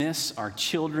dismiss our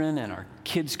children and our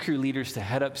kids crew leaders to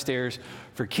head upstairs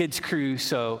for kids crew.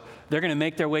 So they're going to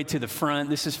make their way to the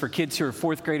front. This is for kids who are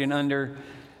fourth grade and under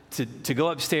to go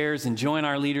upstairs and join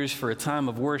our leaders for a time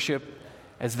of worship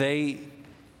as they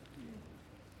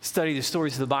study the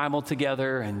stories of the Bible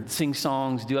together and sing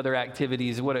songs, do other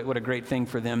activities. What a great thing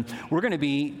for them. We're going to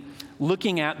be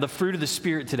looking at the fruit of the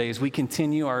Spirit today as we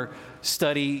continue our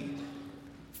study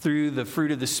through the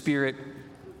fruit of the Spirit.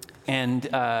 And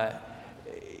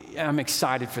I'm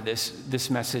excited for this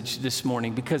message this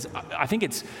morning because I think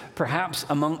it's perhaps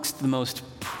amongst the most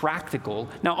practical.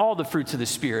 Now, all the fruits of the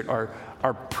Spirit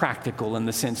are practical in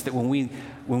the sense that when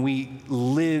we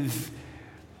live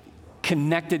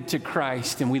connected to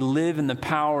Christ and we live in the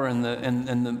power and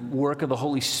the work of the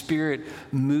Holy Spirit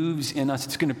moves in us,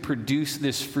 it's going to produce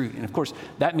this fruit. And of course,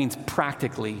 that means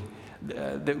practically,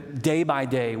 that day by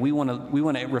day, we want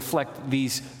to reflect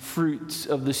these fruits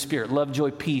of the Spirit: love, joy,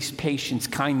 peace, patience,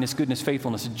 kindness, goodness,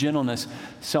 faithfulness, gentleness,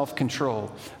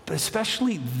 self-control. But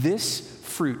especially this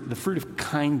fruit, the fruit of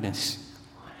kindness,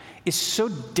 is so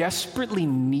desperately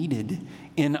needed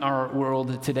in our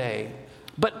world today.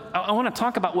 But I want to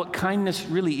talk about what kindness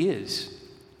really is,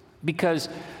 because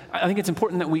I think it's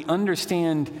important that we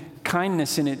understand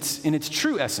kindness in its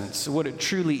true essence, what it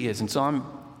truly is. And so I'm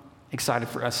excited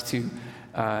for us to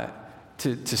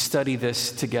study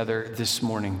this together this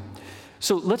morning.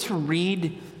 So let's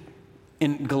read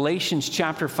in Galatians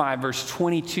chapter 5, verse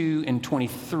 22 and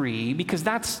 23, because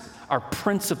that's our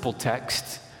principal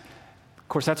text. Of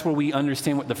course, that's where we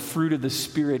understand what the fruit of the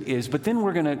Spirit is. But then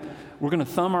we're gonna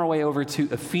thumb our way over to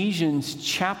Ephesians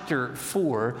chapter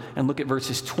 4 and look at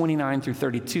verses 29 through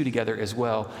 32 together as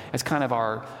well as kind of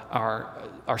our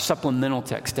supplemental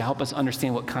text to help us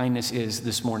understand what kindness is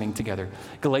this morning together.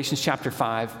 Galatians chapter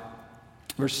 5,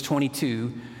 verse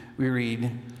 22, we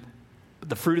read,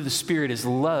 "The fruit of the Spirit is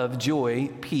love, joy,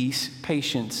 peace,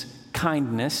 patience,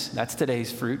 kindness," that's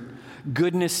today's fruit,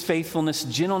 "goodness, faithfulness,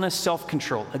 gentleness,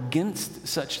 self-control. Against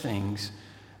such things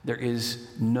there is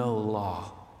no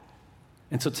law."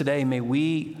 And so today, may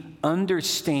we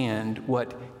understand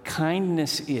what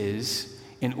kindness is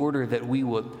in order that we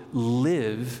will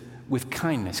live with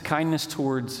kindness. Kindness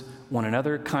towards one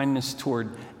another, kindness toward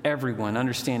everyone,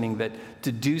 understanding that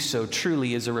to do so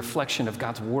truly is a reflection of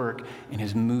God's work and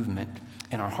His movement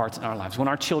in our hearts and our lives. When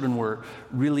our children were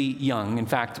really young, in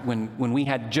fact, when we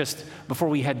had before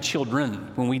we had children,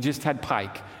 when we just had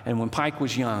Pike, and when Pike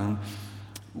was young,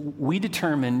 we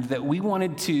determined that we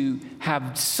wanted to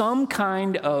have some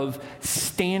kind of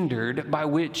standard by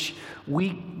which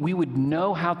we would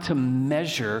know how to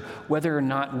measure whether or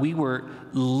not we were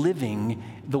living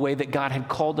the way that God had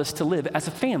called us to live as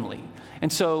a family.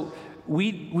 And so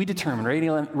we determined,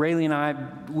 Rayleigh and I,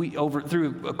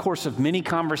 through a course of many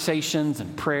conversations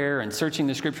and prayer and searching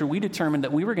the Scripture, we determined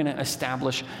that we were going to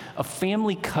establish a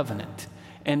family covenant.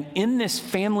 And in this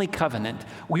family covenant,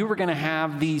 we were going to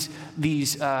have these,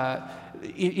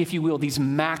 if you will, these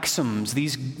maxims,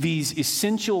 these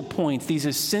essential points, these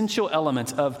essential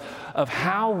elements of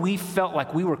how we felt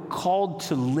like we were called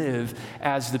to live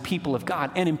as the people of God.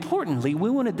 And importantly,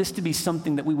 we wanted this to be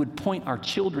something that we would point our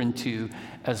children to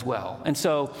as well. And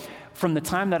so from the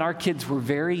time that our kids were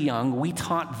very young, we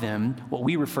taught them what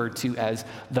we refer to as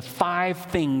the 5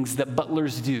 things that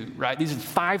butlers do, right? These are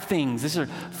 5 things. These are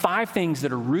 5 things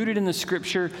that are rooted in the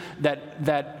Scripture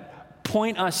that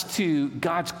point us to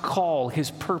God's call,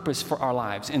 His purpose for our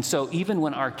lives. And so even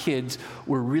when our kids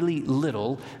were really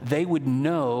little, they would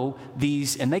know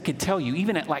these, and they could tell you,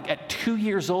 even at 2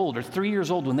 years old or 3 years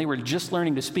old when they were just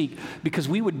learning to speak, because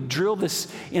we would drill this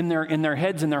in their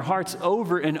heads and their hearts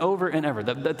over and over and over.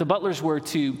 The butlers were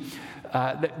to,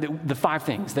 the 5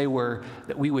 things, they were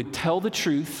that we would tell the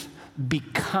truth, be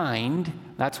kind.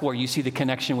 That's where you see the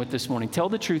connection with this morning. Tell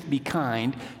the truth, be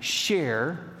kind,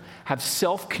 share, have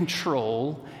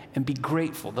self-control, and be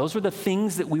grateful. Those were the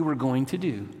things that we were going to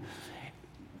do.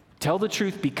 Tell the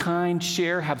truth, be kind,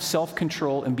 share, have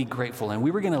self-control, and be grateful. And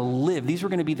we were going to live. These were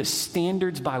going to be the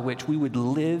standards by which we would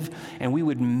live and we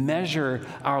would measure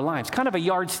our lives. Kind of a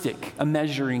yardstick, a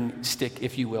measuring stick,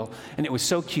 if you will. And it was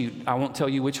so cute. I won't tell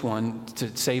you which one to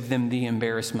save them the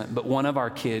embarrassment, but one of our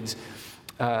kids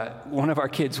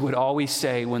would always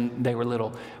say when they were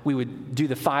little, we would do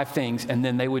the 5 things, and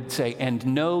then they would say, "and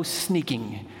no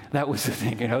sneaking." That was the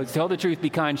thing, tell the truth, be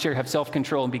kind, share, have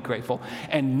self-control, and be grateful.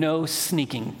 And no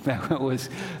sneaking.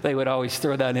 They would always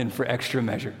throw that in for extra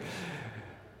measure.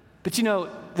 But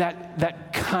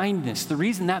that kindness, the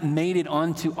reason that made it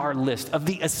onto our list of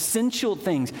the essential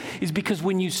things is because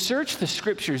when you search the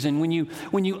scriptures and when you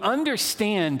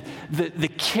understand the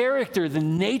character, the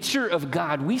nature of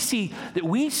God, we see that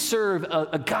we serve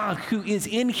a God who is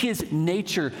in his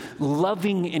nature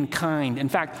loving and kind. In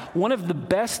fact, one of the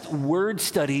best word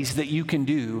studies that you can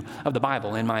do of the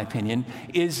Bible, in my opinion,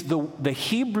 is the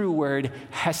Hebrew word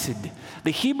hesed.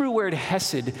 The Hebrew word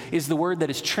hesed is the word that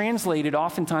is translated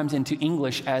oftentimes into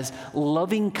English as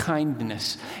loving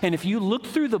kindness. And if you look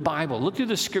through the Bible, look through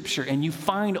the scripture, and you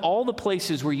find all the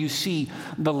places where you see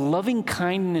the loving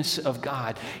kindness of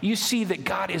God, you see that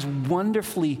God is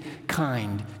wonderfully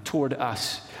kind toward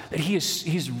us, that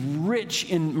he's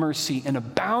rich in mercy and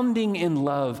abounding in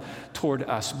love toward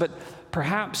us. But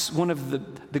perhaps one of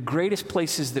the greatest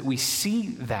places that we see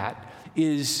that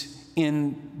is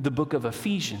in the book of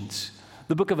Ephesians.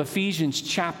 The book of Ephesians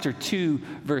chapter 2,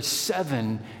 verse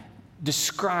 7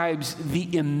 describes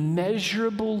the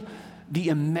immeasurable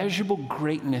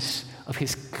greatness of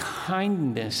his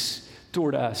kindness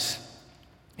toward us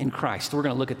in Christ. We're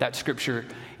going to look at that scripture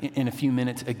in a few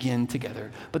minutes again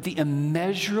together. But the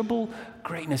immeasurable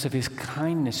greatness of his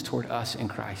kindness toward us in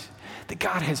Christ. That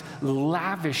God has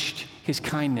lavished his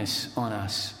kindness on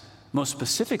us, most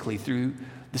specifically through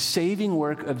the saving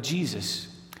work of Jesus.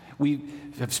 We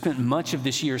have spent much of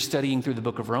this year studying through the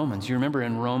book of Romans. You remember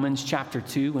in Romans chapter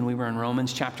 2, when we were in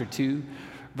Romans chapter 2,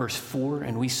 verse 4,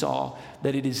 and we saw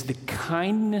that it is the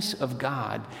kindness of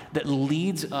God that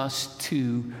leads us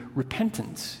to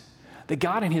repentance. That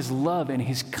God in his love and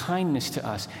his kindness to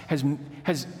us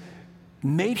has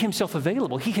made himself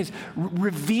available. He has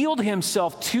revealed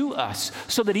himself to us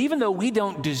so that even though we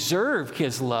don't deserve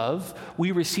his love,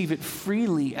 we receive it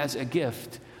freely as a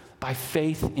gift by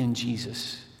faith in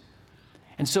Jesus.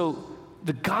 And so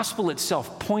the gospel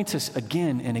itself points us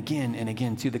again and again and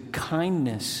again to the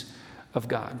kindness of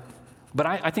God. But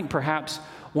I think perhaps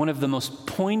one of the most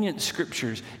poignant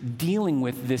scriptures dealing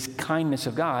with this kindness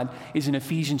of God is in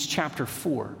Ephesians chapter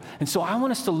 4. And so I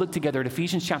want us to look together at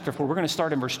Ephesians chapter 4. We're going to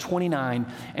start in verse 29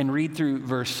 and read through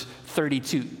verse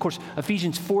 32. Of course,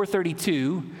 Ephesians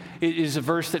 4:32 is a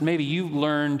verse that maybe you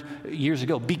learned years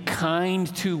ago. Be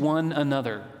kind to one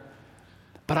another.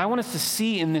 But I want us to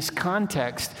see in this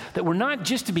context that we're not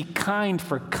just to be kind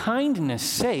for kindness'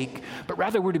 sake, but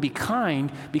rather we're to be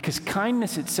kind because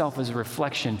kindness itself is a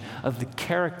reflection of the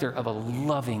character of a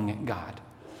loving God.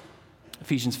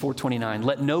 Ephesians 4:29,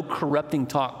 let no corrupting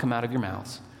talk come out of your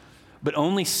mouths, but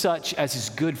only such as is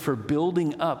good for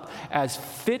building up, as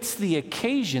fits the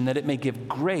occasion, that it may give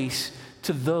grace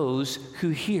to those who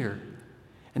hear.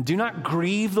 And do not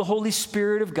grieve the Holy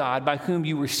Spirit of God, by whom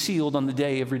you were sealed on the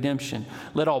day of redemption.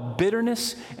 Let all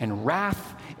bitterness and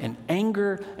wrath and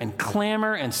anger and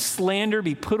clamor and slander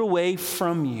be put away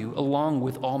from you, along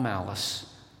with all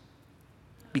malice.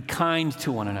 Be kind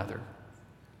to one another,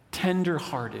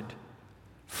 tender-hearted,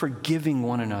 forgiving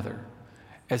one another,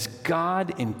 as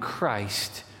God in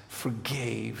Christ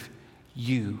forgave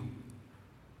you.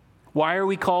 Why are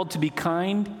we called to be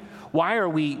kind? Why are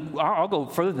we, I'll go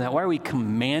further than that, why are we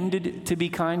commanded to be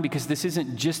kind? Because this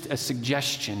isn't just a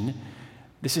suggestion,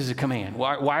 this is a command.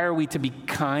 Why are we to be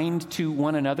kind to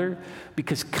one another?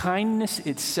 Because kindness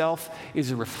itself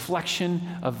is a reflection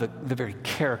of the very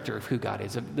character of who God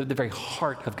is, of the very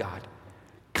heart of God.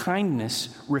 Kindness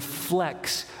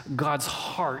reflects God's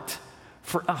heart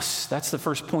for us. That's the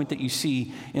first point that you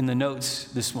see in the notes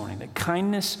this morning, that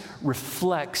kindness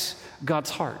reflects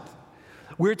God's heart.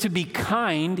 We're to be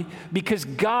kind because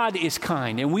God is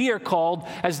kind. And we are called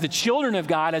as the children of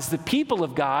God, as the people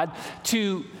of God,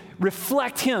 to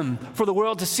reflect him for the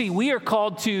world to see. We are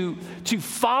called to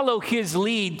follow his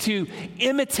lead, to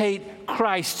imitate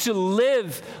Christ, to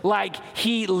live like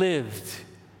he lived.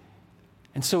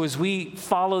 And so as we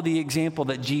follow the example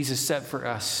that Jesus set for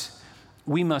us,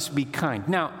 we must be kind.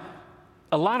 Now,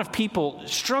 a lot of people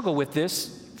struggle with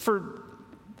this for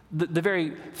the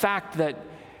very fact that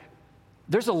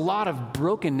there's a lot of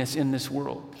brokenness in this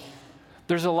world.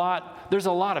 There's a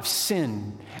lot of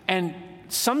sin. And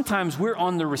sometimes we're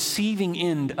on the receiving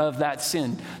end of that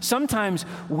sin. Sometimes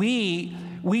we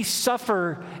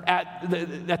suffer at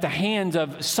the hands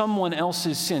of someone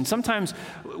else's sin. Sometimes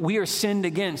we are sinned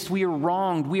against, we are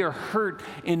wronged, we are hurt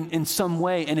in some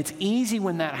way. And it's easy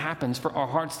when that happens for our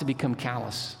hearts to become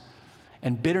callous.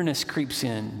 And bitterness creeps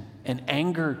in, and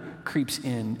anger creeps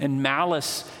in, and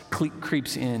malice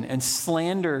creeps in, and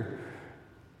slander.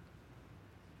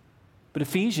 But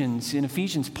in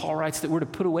Ephesians, Paul writes that we're to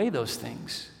put away those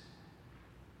things.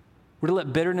 We're to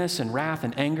let bitterness and wrath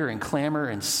and anger and clamor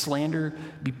and slander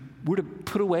we're to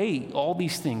put away all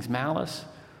these things, malice,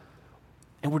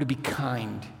 and we're to be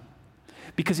kind.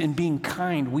 Because in being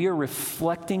kind, we are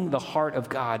reflecting the heart of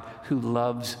God who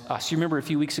loves us. You remember a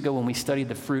few weeks ago when we studied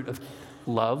the fruit of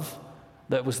love?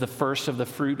 That was the first of the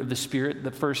fruit of the Spirit,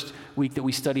 the first week that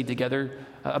we studied together,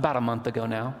 about a month ago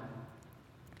now.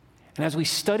 And as we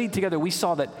studied together, we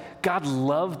saw that God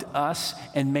loved us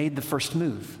and made the first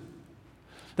move.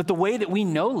 That the way that we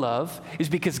know love is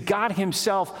because God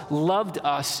himself loved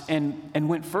us and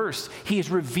went first. He has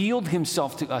revealed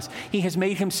himself to us. He has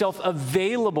made himself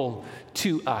available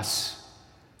to us.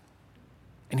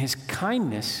 And his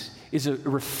kindness is a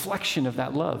reflection of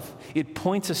that love. It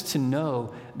points us to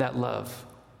know that love.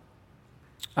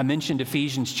 I mentioned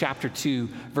Ephesians chapter 2,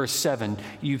 verse 7.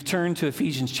 You've turned to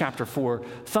Ephesians chapter 4.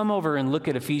 Thumb over and look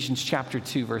at Ephesians chapter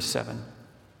 2, verse 7.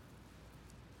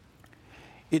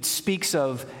 It speaks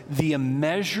of the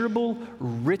immeasurable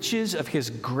riches of his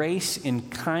grace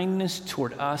and kindness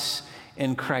toward us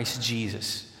in Christ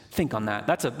Jesus. Think on that.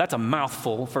 That's a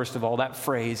mouthful, first of all. That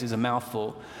phrase is a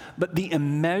mouthful. But the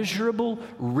immeasurable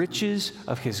riches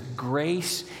of his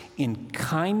grace in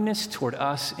kindness toward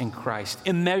us in Christ.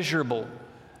 Immeasurable,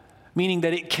 meaning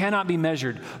that it cannot be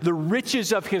measured. The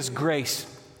riches of his grace,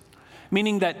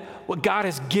 meaning that what God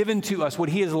has given to us, what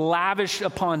he has lavished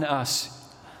upon us,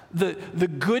 the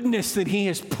goodness that he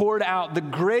has poured out, the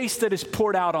grace that is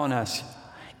poured out on us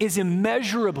is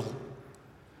immeasurable.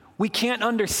 We can't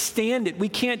understand it. We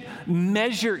can't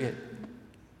measure it.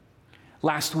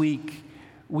 Last week,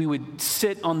 we would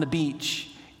sit on the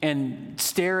beach and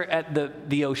stare at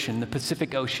the ocean, the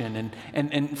Pacific Ocean.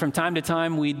 And from time to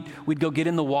time, we'd go get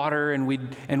in the water and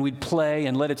we'd play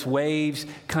and let its waves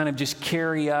kind of just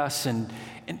carry us. And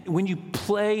when you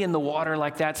play in the water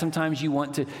like that, sometimes you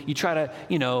try to,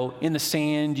 in the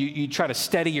sand, you try to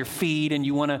steady your feet and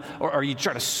you want to, or you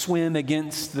try to swim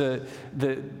against the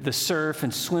surf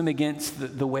and swim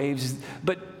against the waves.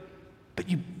 But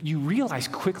you realize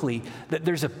quickly that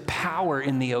there's a power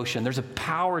in the ocean. There's a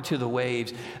power to the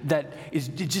waves that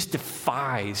it just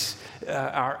defies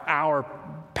our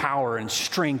power and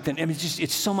strength. And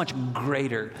it's so much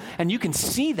greater. And you can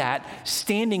see that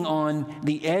standing on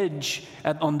the edge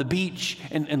on the beach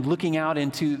and looking out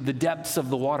into the depths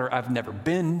of the water. I've never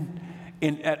been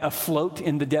afloat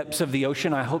in the depths of the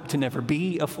ocean. I hope to never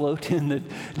be afloat in the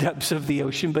depths of the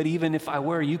ocean. But even if I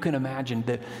were, you can imagine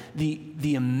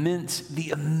the immense, the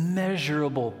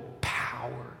immeasurable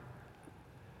power.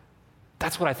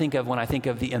 That's what I think of when I think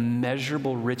of the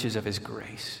immeasurable riches of his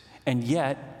grace. And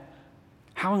yet,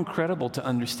 how incredible to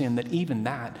understand that even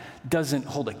that doesn't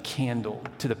hold a candle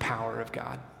to the power of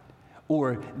God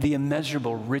or the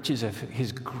immeasurable riches of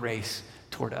his grace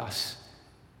toward us,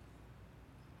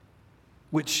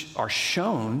 which are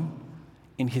shown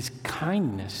in his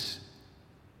kindness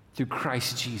through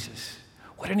Christ Jesus.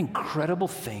 What an incredible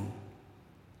thing.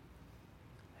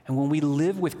 And when we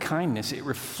live with kindness, it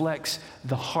reflects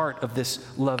the heart of this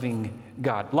loving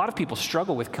God. A lot of people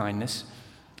struggle with kindness,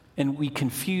 and we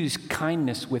confuse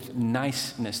kindness with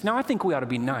niceness. Now, I think we ought to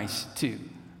be nice too,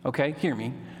 okay? Hear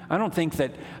me. I don't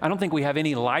think we have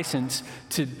any license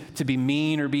to be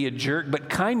mean or be a jerk, but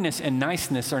kindness and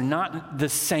niceness are not the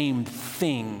same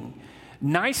thing.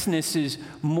 Niceness is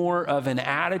more of an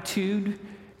attitude.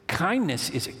 Kindness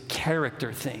is a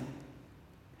character thing.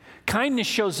 Kindness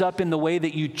shows up in the way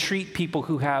that you treat people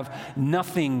who have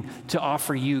nothing to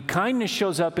offer you. Kindness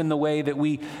shows up in the way that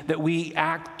we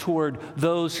act toward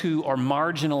those who are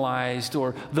marginalized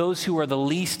or those who are the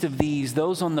least of these,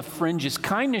 those on the fringes.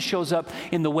 Kindness shows up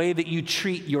in the way that you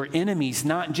treat your enemies,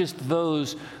 not just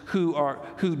those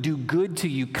who do good to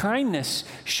you. Kindness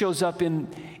shows up in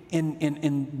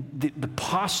the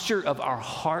posture of our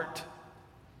heart,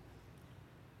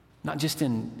 not just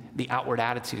in the outward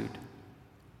attitude.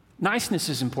 Niceness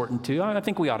is important too. I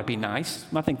think we ought to be nice.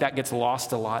 I think that gets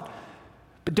lost a lot.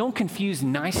 But don't confuse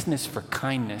niceness for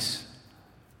kindness.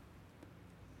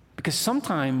 Because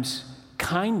sometimes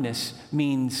kindness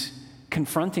means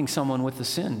confronting someone with a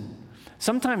sin.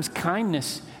 Sometimes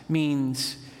kindness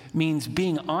means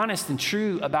being honest and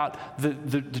true about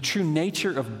the true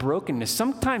nature of brokenness.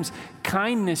 Sometimes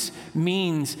kindness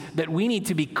means that we need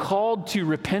to be called to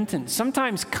repentance.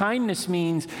 Sometimes kindness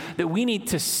means that we need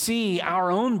to see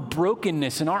our own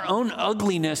brokenness and our own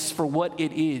ugliness for what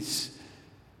it is.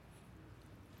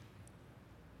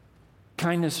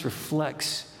 Kindness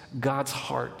reflects God's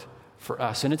heart for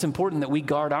us, and it's important that we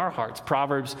guard our hearts.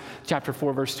 Proverbs chapter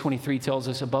 4, verse 23 tells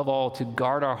us above all to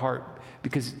guard our heart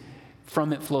because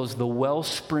from it flows the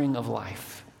wellspring of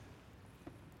life.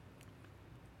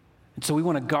 And so we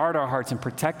want to guard our hearts and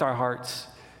protect our hearts.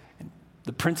 And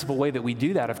the principal way that we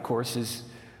do that, of course, is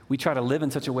we try to live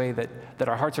in such a way that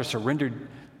our hearts are surrendered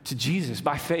to Jesus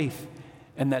by faith.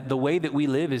 and that the way that we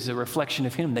live is a reflection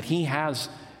of him, that he has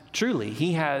truly,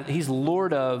 he's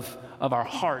Lord of our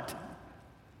heart,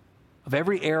 of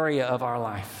every area of our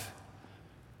life.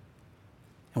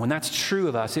 And when that's true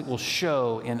of us, it will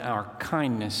show in our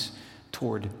kindness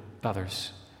toward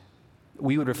others.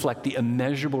 We would reflect the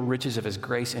immeasurable riches of his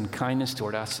grace and kindness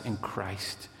toward us in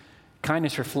Christ.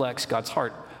 Kindness reflects God's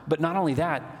heart. But not only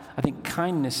that, I think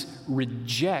kindness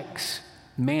rejects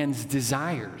man's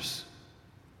desires.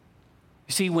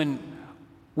 You see, when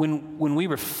we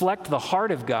reflect the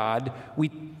heart of God,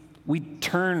 we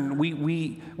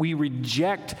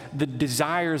reject the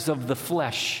desires of the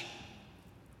flesh.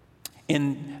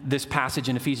 In this passage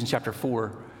in Ephesians chapter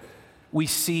 4, we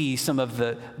see some of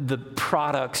the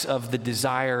products of the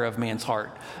desire of man's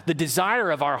heart. The desire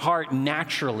of our heart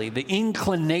naturally, the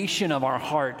inclination of our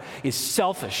heart is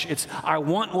selfish. It's, I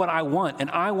want what I want, and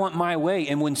I want my way.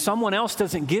 And when someone else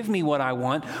doesn't give me what I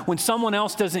want, when someone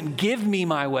else doesn't give me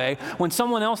my way, when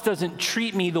someone else doesn't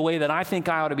treat me the way that I think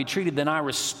I ought to be treated, then I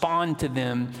respond to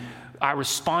them.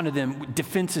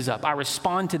 Defenses up. I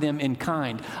respond to them in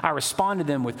kind. I respond to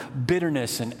them with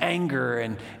bitterness and anger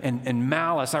and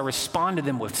malice. I respond to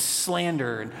them with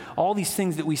slander and all these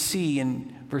things that we see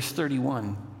in verse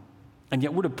 31. And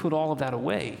yet we're to put all of that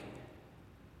away.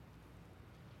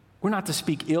 We're not to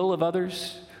speak ill of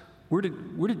others. We're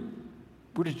to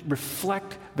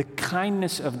reflect the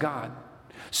kindness of God.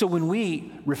 So when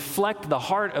we reflect the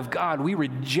heart of God, we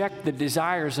reject the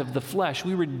desires of the flesh.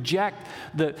 We reject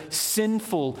the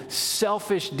sinful,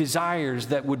 selfish desires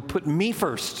that would put me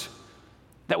first,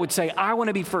 that would say, I want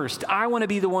to be first. I want to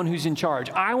be the one who's in charge.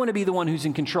 I want to be the one who's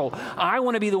in control. I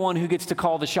want to be the one who gets to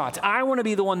call the shots. I want to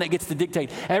be the one that gets to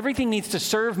dictate. Everything needs to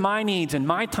serve my needs and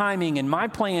my timing and my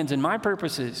plans and my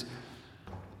purposes.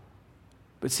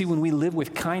 But see, when we live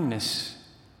with kindness,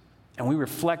 and we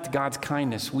reflect God's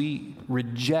kindness, we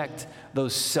reject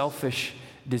those selfish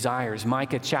desires.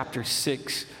 Micah chapter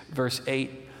 6, verse 8,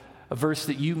 a verse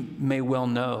that you may well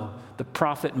know. The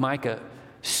prophet Micah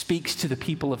speaks to the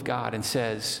people of God and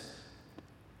says,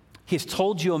 He has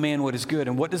told you, O man, what is good.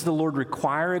 And what does the Lord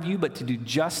require of you but to do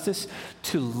justice,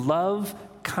 to love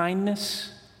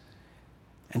kindness,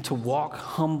 and to walk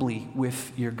humbly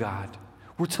with your God?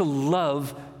 We're to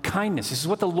love kindness. This is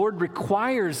what the Lord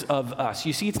requires of us.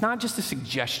 You see, it's not just a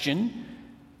suggestion.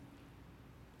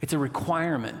 It's a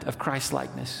requirement of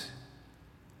Christ-likeness.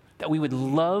 That we would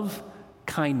love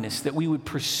kindness, that we would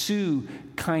pursue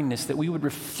kindness, that we would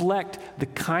reflect the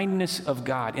kindness of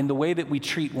God in the way that we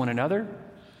treat one another,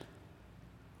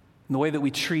 in the way that we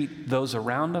treat those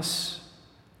around us,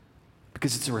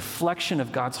 because it's a reflection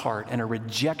of God's heart and a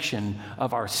rejection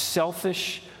of our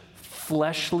selfish,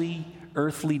 fleshly,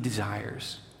 earthly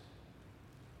desires.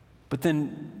 But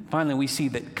then finally we see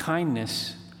that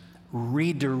kindness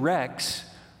redirects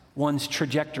one's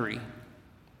trajectory.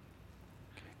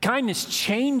 Kindness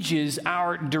changes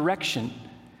our direction.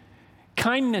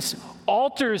 Kindness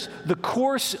alters the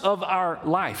course of our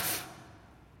life.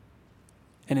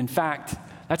 And in fact,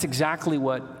 that's exactly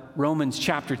what Romans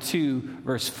chapter 2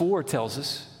 verse 4 tells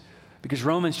us. Because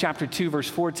Romans chapter 2, verse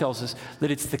 4 tells us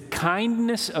that it's the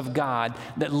kindness of God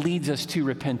that leads us to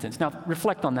repentance. Now,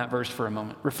 reflect on that verse for a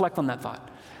moment. Reflect on that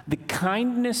thought. The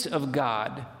kindness of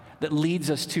God that leads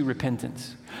us to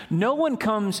repentance. No one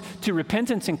comes to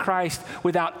repentance in Christ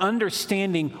without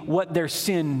understanding what their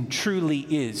sin truly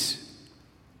is.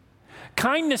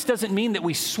 Kindness doesn't mean that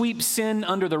we sweep sin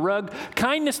under the rug.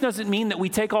 Kindness doesn't mean that we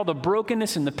take all the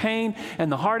brokenness and the pain and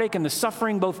the heartache and the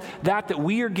suffering, both that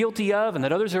we are guilty of and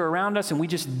that others are around us, and we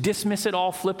just dismiss it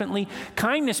all flippantly.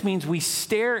 Kindness means we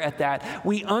stare at that.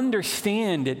 We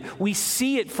understand it. We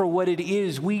see it for what it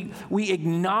is. We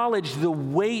acknowledge the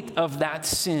weight of that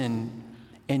sin,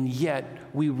 and yet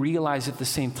we realize at the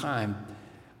same time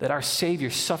that our Savior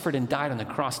suffered and died on the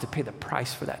cross to pay the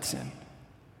price for that sin,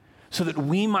 so that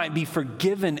we might be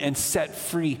forgiven and set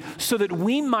free, so that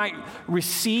we might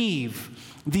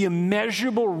receive the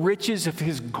immeasurable riches of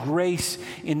his grace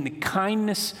in the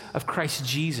kindness of Christ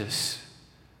Jesus.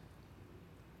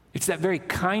 It's that very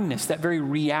kindness, that very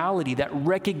reality, that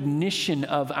recognition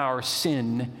of our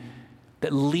sin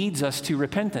that leads us to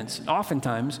repentance.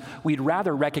 Oftentimes, we'd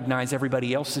rather recognize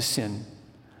everybody else's sin.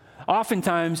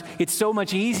 Oftentimes, it's so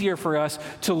much easier for us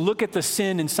to look at the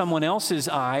sin in someone else's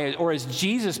eye, or as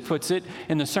Jesus puts it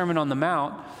in the Sermon on the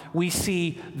Mount, we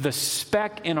see the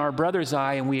speck in our brother's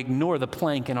eye and we ignore the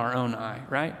plank in our own eye,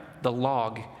 right? The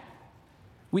log.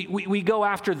 We go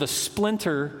after the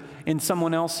splinter in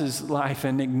someone else's life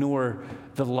and ignore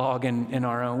the log in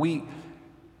our own.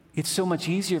 It's so much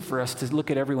easier for us to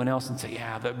look at everyone else and say,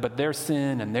 yeah, but their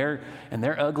sin and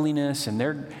their ugliness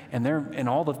and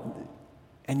all the.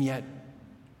 And yet,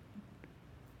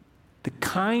 The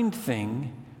kind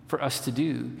thing for us to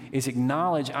do is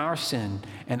acknowledge our sin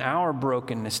and our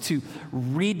brokenness, to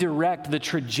redirect the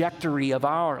trajectory of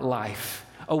our life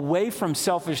away from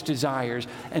selfish desires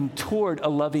and toward a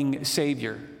loving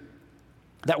Savior.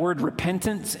 That word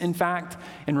repentance, in fact,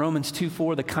 in Romans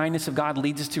 2:4, the kindness of God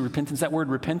leads us to repentance. That word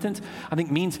repentance, I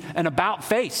think, means an about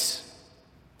face,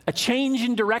 a change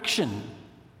in direction.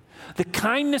 The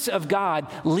kindness of God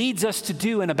leads us to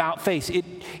do an about face.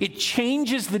 It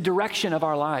changes the direction of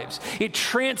our lives. It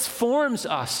transforms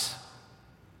us.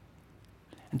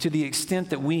 And to the extent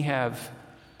that we have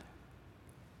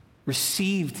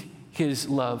received His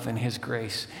love and His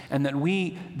grace, and that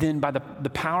we then, by the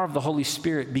power of the Holy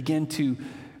Spirit, begin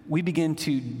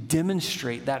to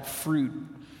demonstrate that fruit,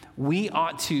 we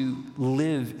ought to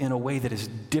live in a way that is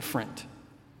different.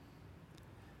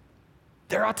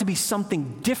 There ought to be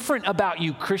something different about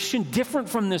you, Christian, different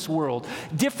from this world,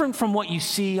 different from what you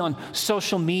see on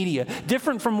social media,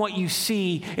 different from what you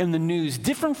see in the news,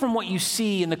 different from what you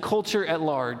see in the culture at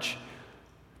large.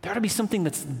 There ought to be something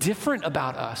that's different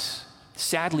about us.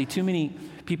 Sadly, too many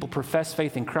people profess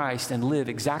faith in Christ and live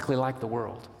exactly like the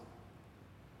world.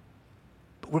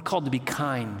 But we're called to be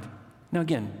kind. Now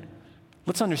again,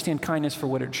 let's understand kindness for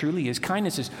what it truly is.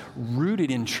 Kindness is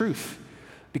rooted in truth,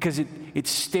 because it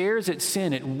stares at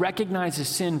sin, it recognizes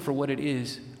sin for what it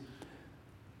is,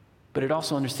 but it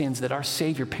also understands that our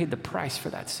Savior paid the price for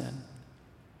that sin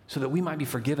so that we might be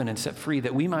forgiven and set free,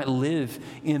 that we might live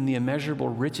in the immeasurable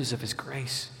riches of His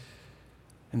grace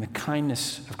and the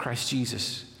kindness of Christ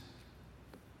Jesus.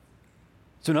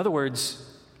 So in other words,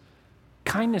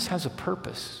 kindness has a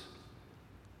purpose.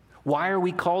 Why are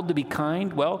we called to be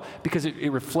kind? Well, because it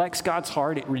reflects God's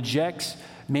heart, it rejects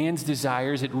man's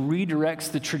desires, it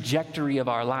redirects the trajectory of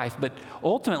our life. But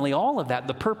ultimately, all of that,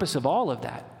 the purpose of all of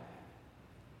that,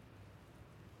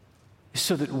 is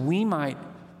so that we might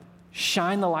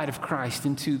shine the light of Christ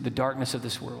into the darkness of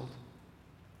this world.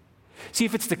 See,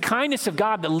 if it's the kindness of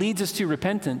God that leads us to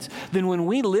repentance, then when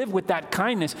we live with that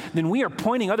kindness, then we are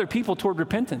pointing other people toward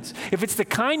repentance. If it's the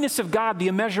kindness of God, the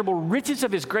immeasurable riches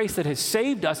of His grace that has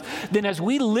saved us, then as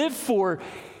we live for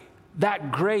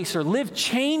that grace or live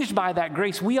changed by that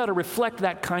grace, we ought to reflect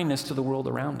that kindness to the world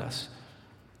around us.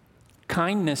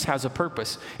 Kindness has a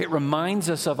purpose. It reminds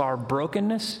us of our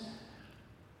brokenness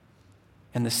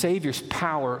and the Savior's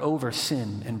power over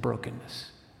sin and brokenness.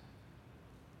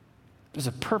 There's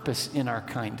a purpose in our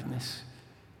kindness.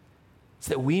 It's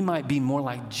that we might be more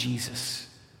like Jesus.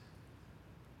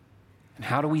 And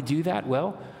how do we do that?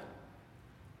 Well,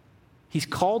 He's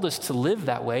called us to live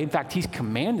that way. In fact, He's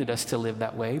commanded us to live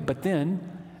that way. But then,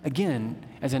 again,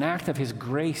 as an act of His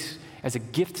grace, as a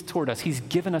gift toward us, He's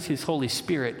given us His Holy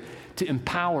Spirit to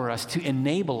empower us, to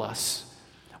enable us.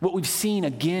 What we've seen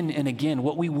again and again,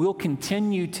 what we will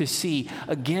continue to see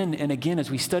again and again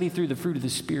as we study through the fruit of the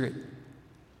Spirit,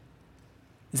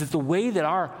 is that the way that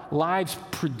our lives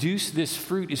produce this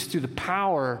fruit is through the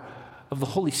power of the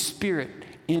Holy Spirit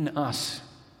in us.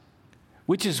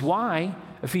 Which is why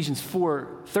Ephesians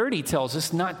 4:30 tells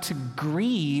us not to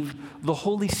grieve the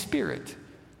Holy Spirit.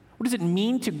 What does it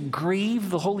mean to grieve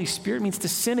the Holy Spirit? It means to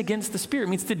sin against the Spirit. It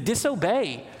means to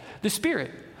disobey the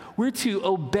Spirit. We're to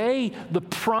obey the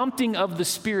prompting of the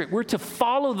Spirit. We're to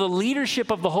follow the leadership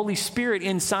of the Holy Spirit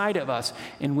inside of us.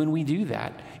 And when we do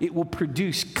that, it will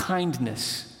produce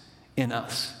kindness in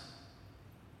us.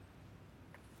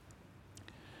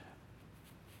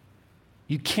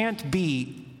 You can't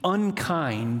be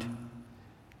unkind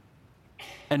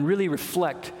and really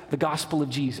reflect the gospel of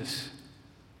Jesus.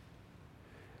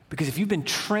 Because if you've been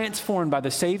transformed by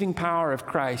the saving power of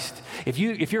Christ, if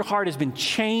your heart has been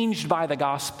changed by the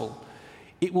gospel,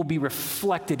 it will be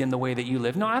reflected in the way that you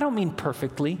live. No, I don't mean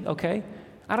perfectly, okay?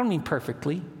 I don't mean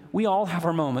perfectly. We all have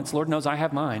our moments. Lord knows I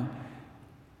have mine.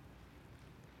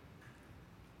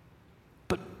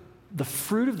 But the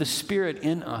fruit of the Spirit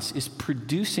in us is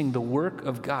producing the work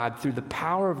of God through the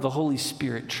power of the Holy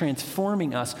Spirit,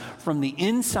 transforming us from the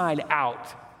inside out,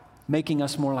 making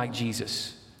us more like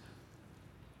Jesus,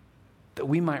 that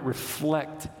we might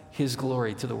reflect His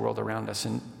glory to the world around us.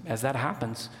 And as that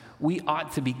happens, we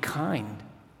ought to be kind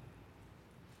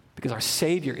because our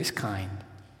Savior is kind.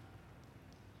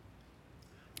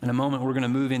 In a moment, we're going to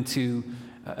move into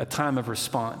a time of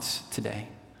response today.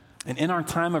 And in our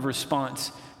time of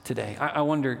response today, I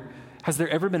wonder, has there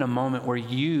ever been a moment where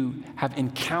you have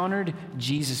encountered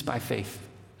Jesus by faith,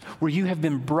 where you have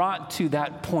been brought to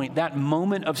that point, that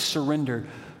moment of surrender,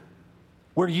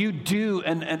 where you do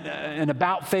an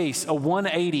about face, a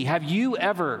 180? Have you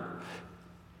ever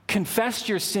confessed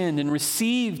your sin and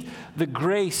received the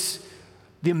grace,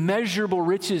 the immeasurable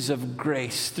riches of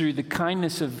grace through the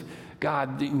kindness of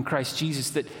God in Christ Jesus,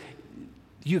 that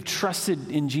you have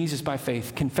trusted in Jesus by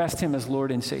faith, confessed him as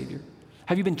Lord and Savior?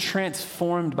 Have you been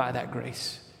transformed by that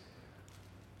grace?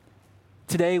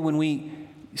 Today, when we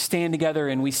stand together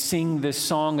and we sing this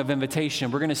song of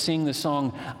invitation, we're going to sing the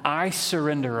song, I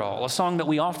Surrender All, a song that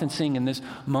we often sing in this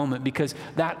moment because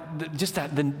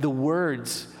the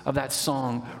words of that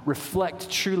song reflect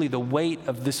truly the weight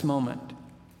of this moment.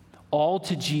 All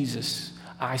to Jesus,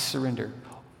 I surrender.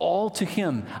 All to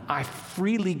him, I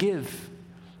freely give.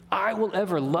 I will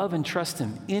ever love and trust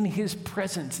him. In his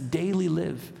presence daily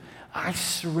live. I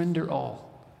surrender all.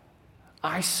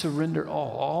 I surrender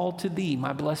all to thee,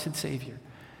 my blessed Savior.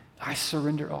 I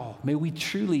surrender all. May we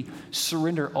truly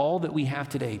surrender all that we have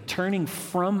today, turning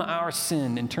from our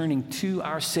sin and turning to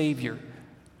our Savior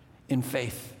in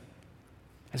faith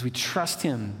as we trust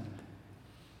him.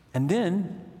 And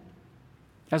then,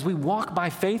 as we walk by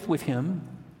faith with him,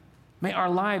 may our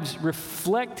lives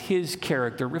reflect his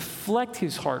character, reflect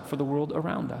his heart for the world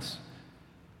around us.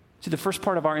 See, the first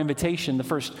part of our invitation, the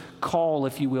first call,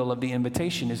 if you will, of the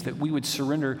invitation is that we would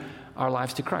surrender our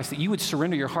lives to Christ, that you would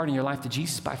surrender your heart and your life to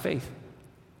Jesus by faith.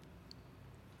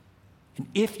 And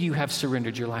if you have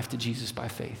surrendered your life to Jesus by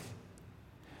faith,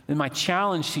 then my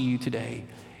challenge to you today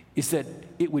is that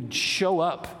it would show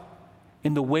up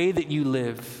in the way that you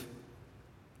live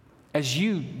as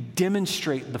you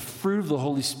demonstrate the fruit of the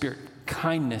Holy Spirit,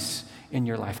 kindness in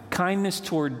your life, kindness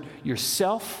toward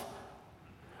yourself,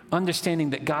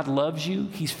 understanding that God loves you.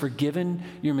 He's forgiven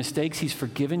your mistakes. He's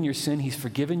forgiven your sin. He's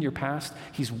forgiven your past.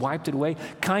 He's wiped it away.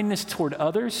 Kindness toward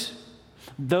others,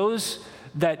 those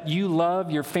that you love,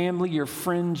 your family, your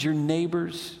friends, your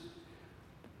neighbors,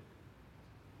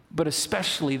 but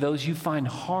especially those you find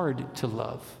hard to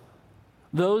love,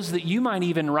 those that you might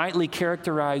even rightly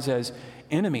characterize as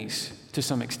enemies to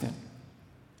some extent,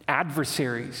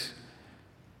 adversaries,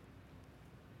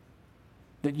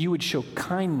 that you would show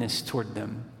kindness toward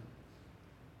them,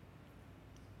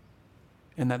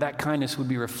 and that kindness would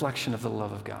be a reflection of the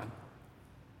love of God.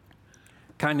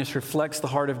 Kindness reflects the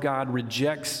heart of God,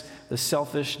 rejects the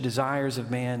selfish desires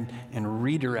of man, and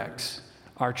redirects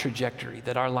our trajectory,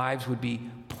 that our lives would be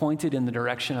pointed in the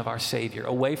direction of our Savior,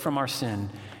 away from our sin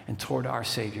and toward our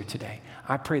Savior today.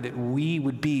 I pray that we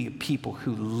would be people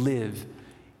who live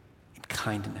in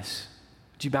kindness.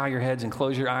 Would you bow your heads and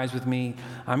close your eyes with me?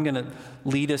 I'm going to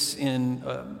lead us in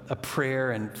a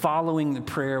prayer, and following the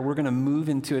prayer, we're going to move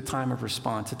into a time of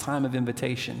response, a time of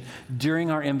invitation.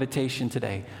 During our invitation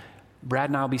today,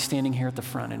 Brad and I will be standing here at the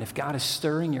front, and if God is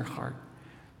stirring your heart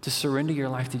to surrender your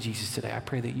life to Jesus today, I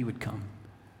pray that you would come.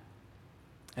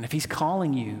 And if he's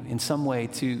calling you in some way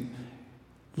to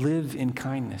live in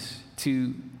kindness,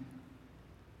 to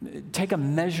take a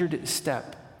measured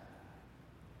step,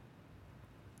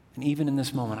 and even in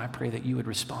this moment, I pray that you would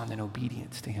respond in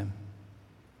obedience to him.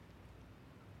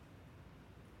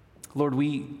 Lord,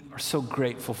 we are so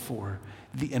grateful for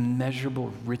the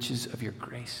immeasurable riches of your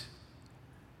grace,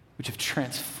 which have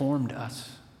transformed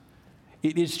us.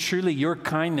 It is truly your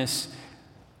kindness,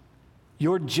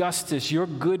 your justice, your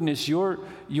goodness, your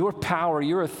power,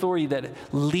 your authority that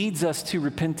leads us to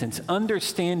repentance,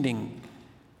 understanding,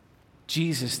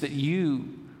 Jesus, that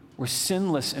you were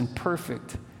sinless and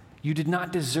perfect. You did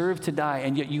not deserve to die,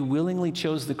 and yet you willingly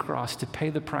chose the cross to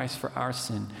pay the price for our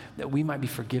sin, that we might be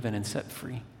forgiven and set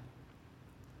free.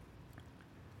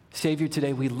 Savior,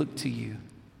 today we look to you,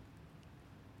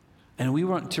 and we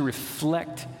want to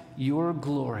reflect your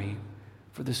glory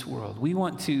for this world. We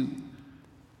want to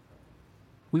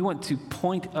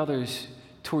point others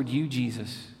toward you,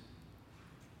 Jesus,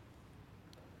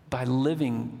 by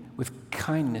living with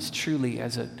kindness truly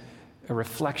as a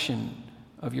reflection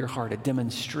of your heart, a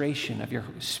demonstration of your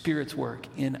Spirit's work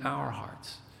in our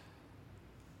hearts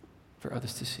for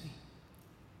others to see.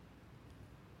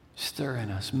 Stir in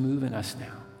us, move in us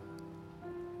now,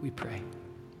 we pray.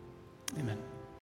 Amen.